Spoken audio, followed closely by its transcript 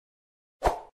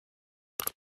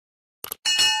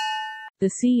The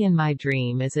Sea in My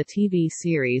Dream is a TV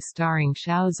series starring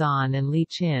Xiao Zhan and Li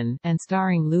Qin, and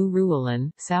starring Lu Ruilin,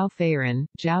 Cao Feiren,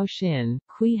 Zhao Xin,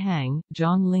 Kui Hang,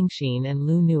 Zhang Lingxin and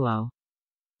Lu Nuo.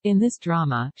 In this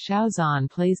drama, Xiao Zhan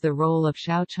plays the role of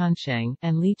Xiao Chunsheng,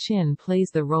 and Li Qin plays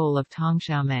the role of Tong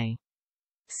Xiaomei.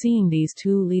 Seeing these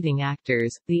two leading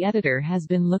actors, the editor has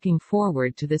been looking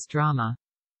forward to this drama.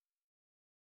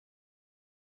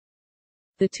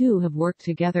 The two have worked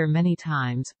together many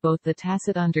times, both the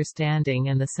tacit understanding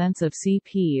and the sense of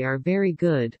CP are very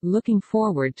good, looking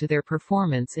forward to their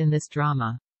performance in this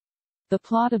drama. The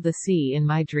plot of The Sea in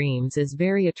My Dreams is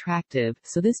very attractive,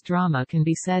 so this drama can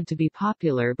be said to be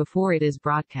popular before it is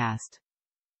broadcast.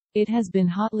 It has been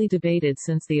hotly debated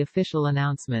since the official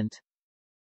announcement.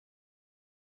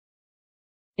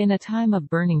 In a time of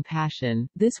burning passion,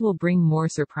 this will bring more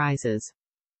surprises.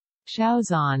 Xiao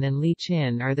Zhan and Li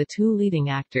Qin are the two leading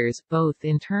actors, both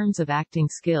in terms of acting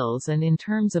skills and in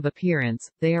terms of appearance,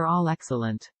 they are all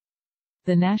excellent.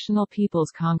 The National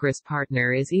People's Congress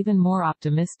partner is even more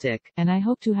optimistic, and I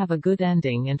hope to have a good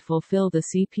ending and fulfill the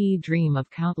CP dream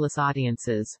of countless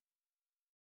audiences.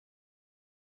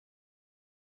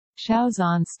 Xiao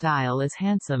Zhan's style is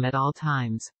handsome at all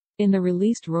times. In the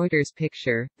released Reuters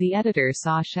picture, the editor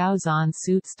saw Xiao Zhan's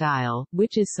suit style,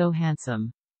 which is so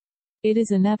handsome. It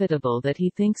is inevitable that he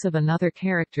thinks of another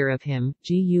character of him,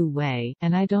 Gu Wei,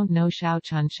 and I don't know Xiao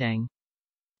Chunsheng.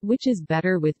 Which is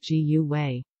better with Gu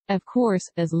Wei? Of course,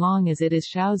 as long as it is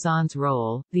Xiao Zhan's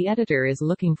role, the editor is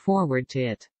looking forward to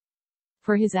it.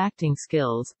 For his acting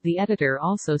skills, the editor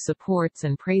also supports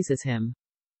and praises him.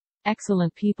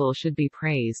 Excellent people should be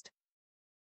praised.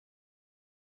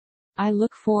 I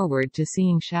look forward to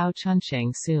seeing Xiao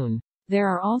Chunsheng soon. There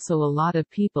are also a lot of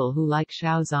people who like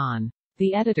Xiao Zhan.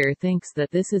 The editor thinks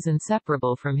that this is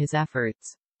inseparable from his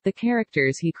efforts. The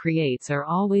characters he creates are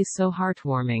always so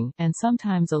heartwarming, and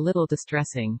sometimes a little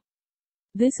distressing.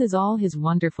 This is all his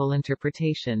wonderful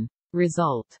interpretation.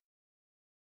 Result.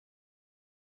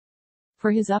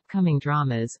 For his upcoming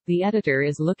dramas, the editor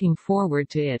is looking forward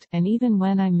to it, and even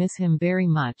when I miss him very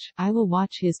much, I will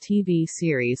watch his TV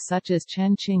series such as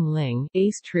Chen Qing Ling,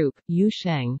 Ace Troop, Yu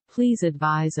Sheng, Please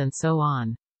Advise and so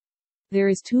on. There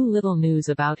is too little news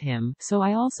about him, so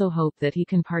I also hope that he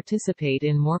can participate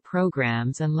in more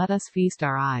programs and let us feast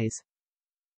our eyes.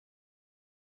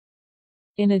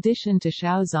 In addition to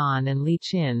Xiao Zhan and Li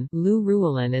Qin, Lu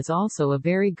Ruilin is also a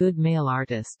very good male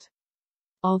artist.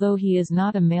 Although he is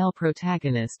not a male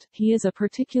protagonist, he is a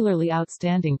particularly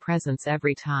outstanding presence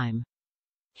every time.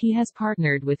 He has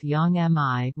partnered with Yang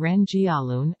Mi, Ren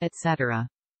Jialun, etc.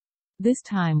 This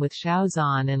time with Xiao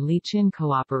Zhan and Li Qin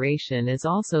cooperation is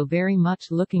also very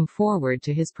much looking forward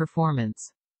to his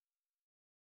performance.